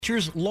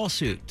Teachers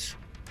lawsuit.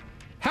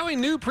 How a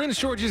new Prince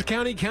George's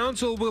County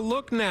Council will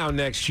look now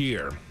next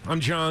year. I'm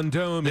John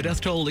Dome. The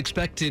death toll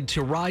expected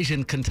to rise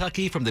in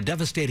Kentucky from the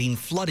devastating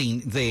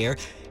flooding there.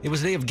 It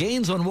was a day of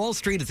gains on Wall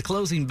Street at the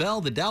closing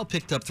bell. The Dow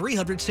picked up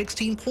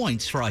 316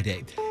 points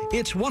Friday.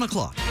 It's 1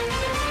 o'clock.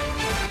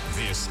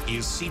 This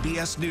is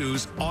CBS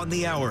News on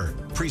the Hour,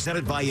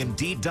 presented by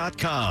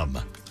Indeed.com.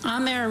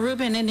 I'm Mara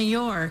Rubin in New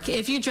York.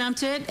 If you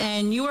dreamt it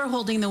and you are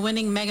holding the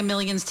winning Mega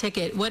Millions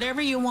ticket,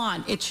 whatever you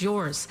want, it's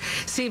yours.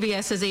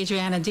 CBS's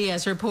Adriana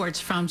Diaz reports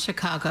from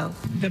Chicago.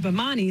 The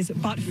Bamanis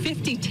bought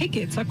 50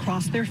 tickets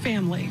across their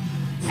family.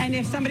 And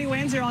if somebody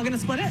wins, they're all going to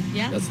split it?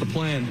 Yeah. That's the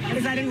plan.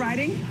 Is that in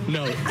writing?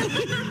 No.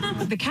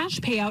 The cash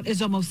payout is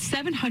almost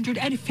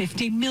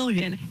 $750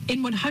 million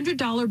in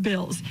 $100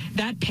 bills.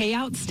 That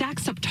payout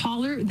stacks up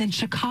taller than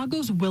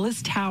Chicago's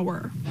Willis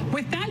Tower.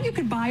 With that, you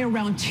could buy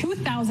around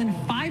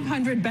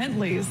 2,500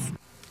 Bentleys.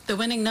 The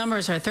winning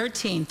numbers are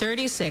 13,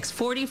 36,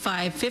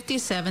 45,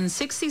 57,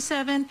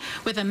 67,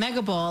 with a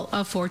mega ball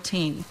of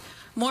 14.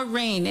 More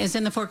rain is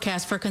in the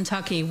forecast for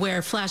Kentucky,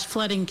 where flash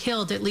flooding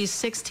killed at least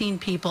 16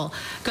 people.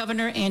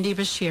 Governor Andy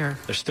Beshear.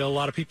 There's still a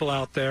lot of people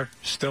out there,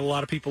 still a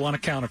lot of people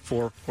unaccounted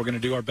for. We're going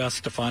to do our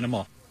best to find them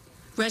all.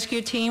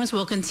 Rescue teams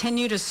will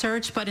continue to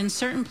search, but in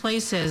certain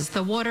places,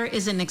 the water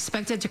isn't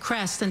expected to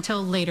crest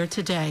until later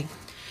today.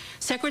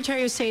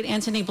 Secretary of State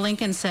Antony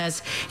Blinken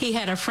says he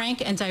had a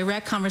frank and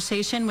direct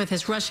conversation with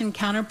his Russian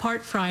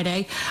counterpart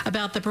Friday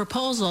about the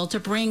proposal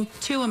to bring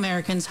 2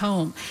 Americans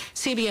home.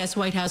 CBS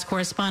White House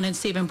correspondent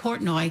Stephen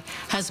Portnoy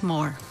has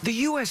more. The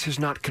U.S. has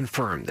not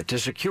confirmed that to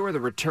secure the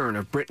return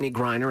of Brittany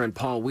Griner and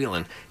Paul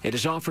Whelan, it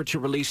has offered to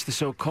release the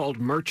so-called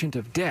merchant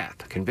of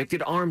death,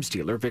 convicted arms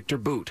dealer Victor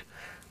Bout.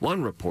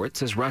 One report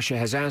says Russia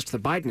has asked the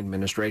Biden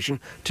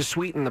administration to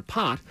sweeten the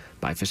pot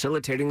by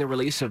facilitating the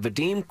release of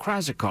Vadim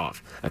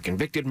Krasikov, a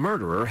convicted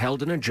murderer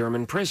held in a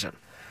German prison.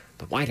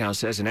 The White House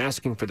says in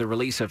asking for the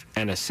release of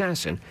an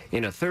assassin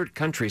in a third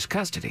country's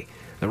custody,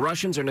 the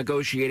Russians are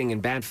negotiating in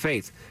bad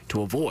faith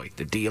to avoid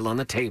the deal on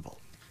the table.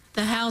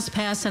 The House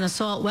passed an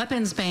assault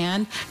weapons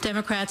ban.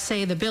 Democrats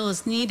say the bill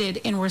is needed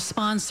in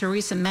response to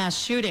recent mass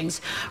shootings.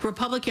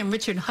 Republican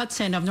Richard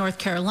Hudson of North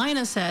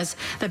Carolina says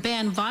the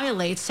ban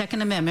violates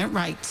Second Amendment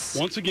rights.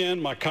 Once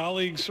again, my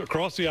colleagues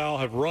across the aisle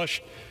have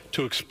rushed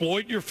to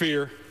exploit your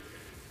fear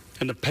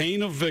and the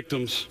pain of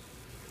victims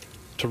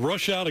to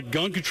rush out a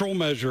gun control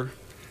measure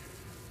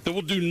that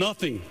will do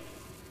nothing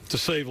to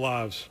save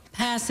lives.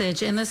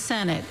 Passage in the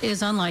Senate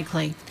is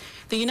unlikely.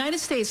 The United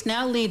States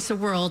now leads the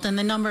world in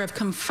the number of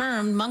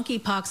confirmed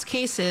monkeypox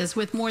cases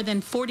with more than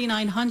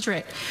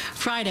 4,900.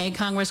 Friday,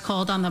 Congress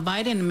called on the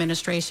Biden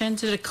administration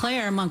to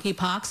declare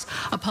monkeypox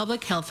a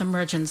public health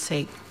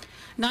emergency.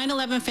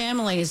 9/11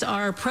 families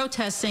are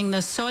protesting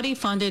the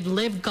Saudi-funded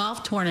Live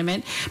Golf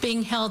Tournament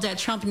being held at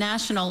Trump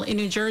National in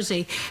New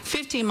Jersey,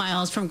 50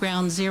 miles from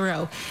Ground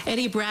Zero.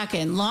 Eddie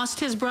Bracken lost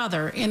his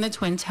brother in the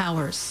Twin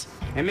Towers.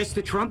 And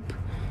Mr. Trump,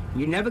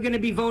 you're never going to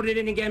be voted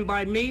in again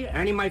by me or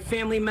any of my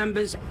family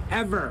members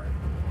ever.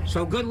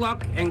 So good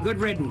luck and good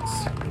riddance.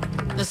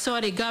 The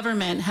Saudi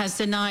government has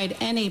denied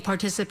any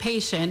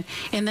participation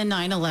in the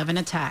 9/11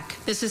 attack.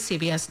 This is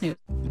CBS News.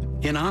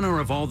 In honor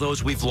of all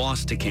those we've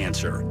lost to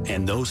cancer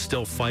and those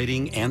still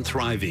fighting and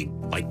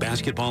thriving, like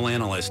basketball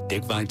analyst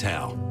Dick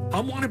Vitale. I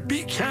want to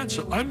beat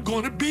cancer. I'm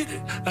going to beat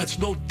it. That's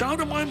no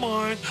doubt in my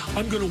mind.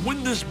 I'm going to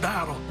win this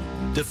battle.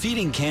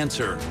 Defeating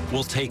cancer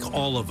will take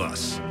all of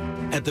us.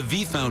 At the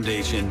V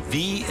Foundation,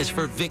 V is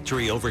for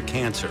victory over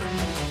cancer.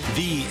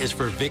 V is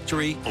for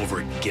victory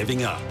over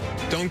giving up.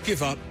 Don't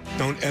give up.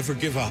 Don't ever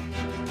give up.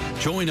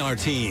 Join our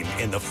team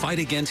in the fight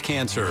against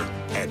cancer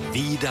at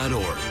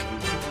V.org.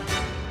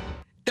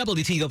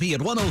 WTOP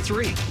at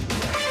 103.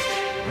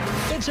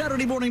 It's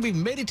Saturday morning. We've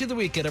made it to the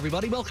weekend,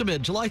 everybody. Welcome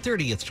in July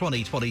 30th,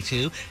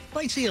 2022.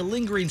 Might see a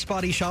lingering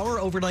spotty shower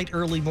overnight,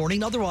 early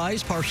morning.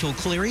 Otherwise, partial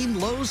clearing.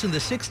 Lows in the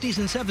 60s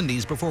and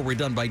 70s before we're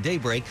done by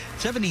daybreak.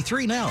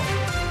 73 now.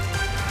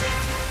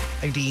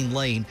 I'm Dean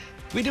Lane.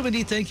 We do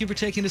indeed thank you for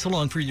taking us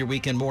along for your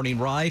weekend morning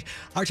ride.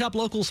 Our top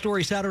local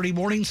story Saturday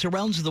morning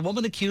surrounds the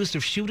woman accused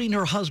of shooting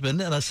her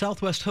husband in a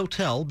Southwest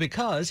hotel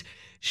because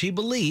she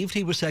believed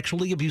he was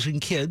sexually abusing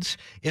kids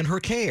in her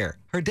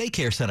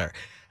daycare center.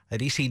 A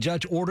D.C.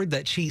 judge ordered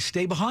that she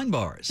stay behind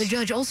bars. The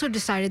judge also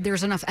decided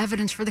there's enough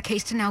evidence for the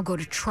case to now go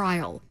to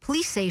trial.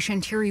 Police say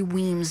Shantiri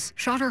Weems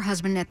shot her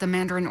husband at the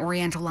Mandarin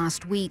Oriental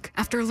last week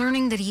after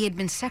learning that he had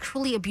been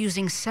sexually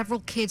abusing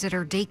several kids at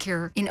her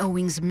daycare in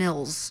Owings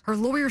Mills. Her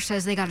lawyer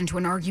says they got into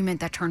an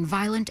argument that turned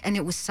violent and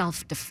it was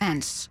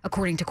self-defense.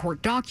 According to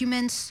court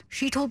documents,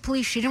 she told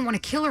police she didn't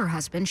want to kill her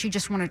husband, she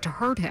just wanted to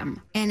hurt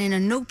him. And in a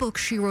notebook,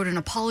 she wrote an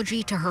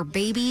apology to her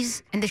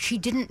babies and that she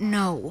didn't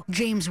know.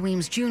 James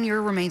Weems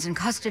Jr. remains in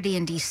custody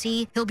in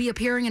D.C. He'll be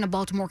appearing in a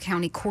Baltimore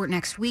County court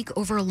next week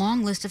over a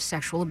long list of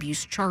sexual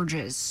abuse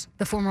charges.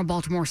 The former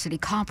Baltimore City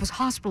cop was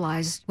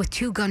hospitalized with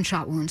 2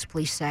 gunshot wounds,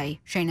 police say.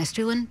 Shayna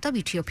Stulin,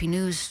 WTOP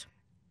News.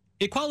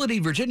 Equality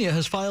Virginia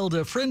has filed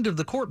a friend of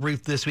the court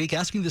brief this week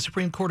asking the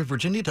Supreme Court of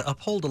Virginia to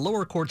uphold a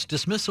lower court's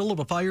dismissal of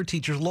a fired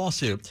teacher's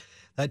lawsuit.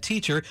 That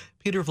teacher,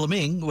 Peter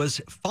Fleming,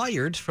 was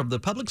fired from the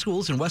public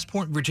schools in West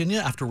Point, Virginia,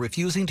 after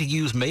refusing to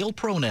use male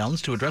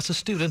pronouns to address a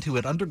student who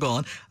had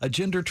undergone a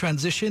gender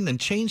transition and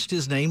changed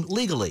his name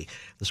legally.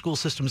 The school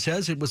system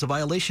says it was a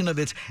violation of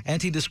its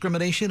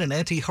anti-discrimination and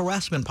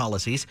anti-harassment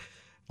policies.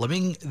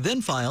 Fleming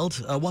then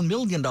filed a $1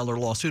 million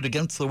lawsuit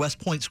against the West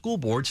Point School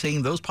Board,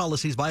 saying those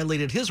policies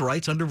violated his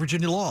rights under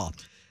Virginia law.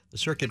 The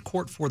Circuit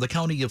Court for the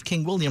County of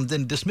King William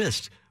then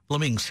dismissed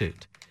Fleming's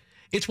suit.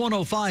 It's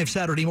 1:05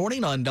 Saturday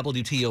morning on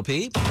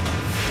WTOP.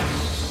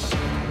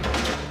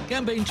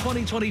 Campaign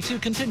 2022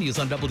 continues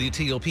on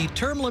WTOP.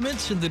 Term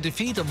limits and the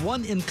defeat of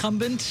one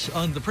incumbent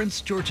on the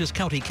Prince George's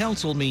County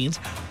Council means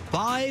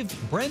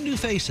 5 brand new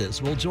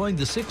faces will join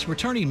the 6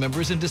 returning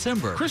members in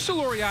December. Crystal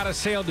Laureata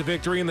sailed to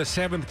victory in the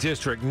 7th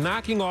District,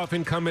 knocking off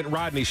incumbent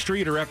Rodney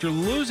Streeter after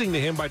losing to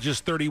him by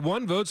just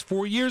 31 votes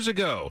 4 years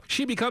ago.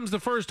 She becomes the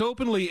first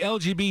openly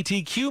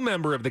LGBTQ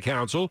member of the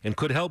council and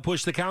could help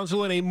push the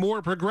council in a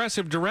more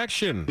progressive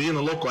direction. Being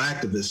a local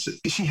activist,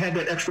 she had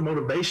that extra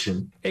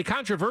motivation. A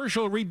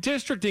controversial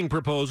redistricting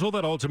proposal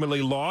that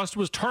ultimately lost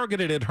was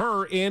targeted at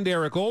her and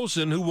Eric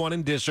Olson, who won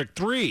in District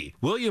 3.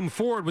 William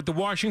Ford with the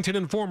Washington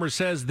Informer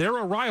says their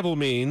arrival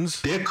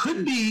means there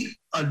could be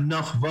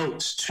enough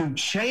votes to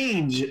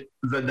change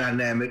the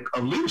dynamic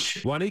of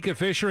leadership. Juanica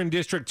Fisher in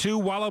District 2,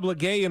 Walla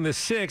Blagay in the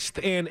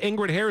 6th, and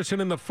Ingrid Harrison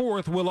in the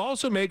 4th will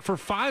also make for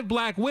 5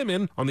 black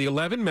women on the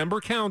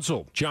 11-member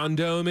council. John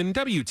Dome in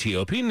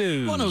WTOP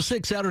News.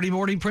 1:06 Saturday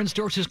morning. Prince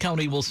George's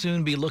County will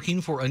soon be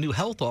looking for a new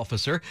health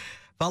officer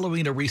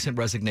following a recent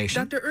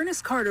resignation. Dr.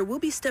 Ernest Carter will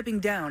be stepping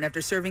down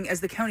after serving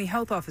as the county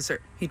health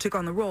officer. He took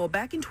on the role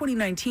back in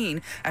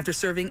 2019 after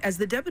serving as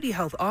the deputy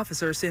health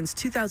officer since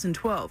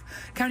 2012.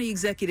 County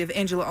Executive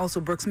Angela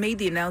Alsobrooks made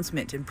the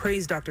announcement and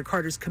praised Dr.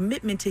 Carter's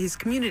commitment to his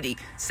community,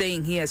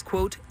 saying he has,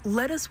 quote,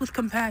 led us with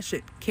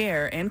compassion,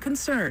 care, and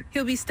concern.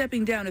 He'll be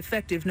stepping down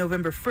effective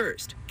November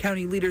 1st.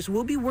 County leaders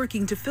will be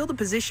working to fill the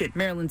position.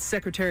 Maryland's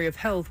Secretary of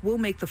Health will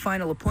make the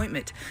final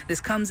appointment.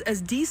 This comes as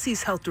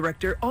D.C.'s health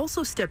director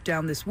also stepped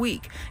down this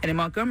week. And in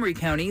Montgomery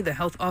County, the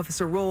health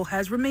officer role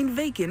has remained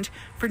vacant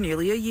for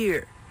nearly a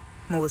year.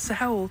 Melissa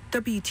Howell,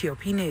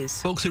 WTOP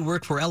News. Folks who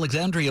work for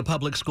Alexandria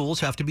Public Schools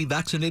have to be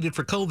vaccinated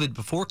for COVID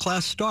before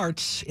class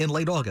starts in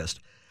late August.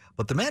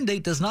 But the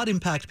mandate does not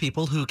impact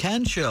people who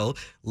can show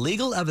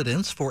legal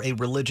evidence for a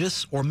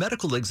religious or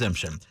medical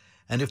exemption.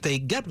 And if they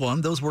get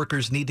one, those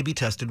workers need to be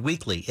tested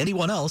weekly.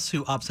 Anyone else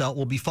who opts out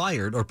will be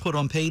fired or put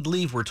on paid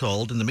leave, we're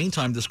told. In the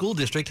meantime, the school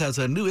district has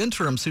a new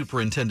interim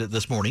superintendent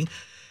this morning.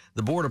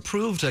 The board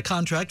approved a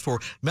contract for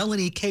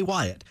Melanie K.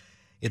 Wyatt.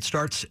 It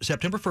starts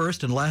September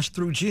 1st and lasts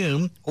through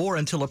June or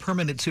until a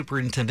permanent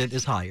superintendent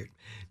is hired.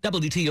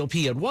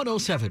 WTOP at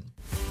 1:07.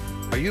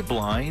 Are you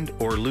blind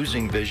or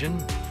losing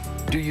vision?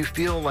 Do you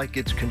feel like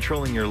it's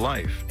controlling your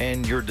life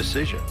and your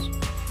decisions,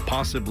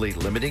 possibly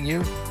limiting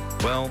you?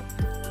 Well,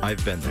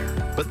 I've been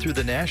there. But through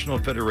the National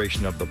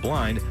Federation of the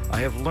Blind,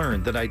 I have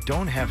learned that I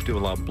don't have to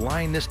allow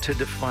blindness to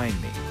define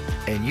me,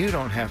 and you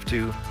don't have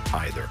to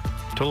either.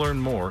 To learn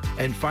more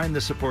and find the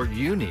support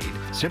you need,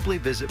 simply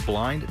visit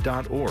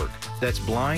blind.org. That's blind.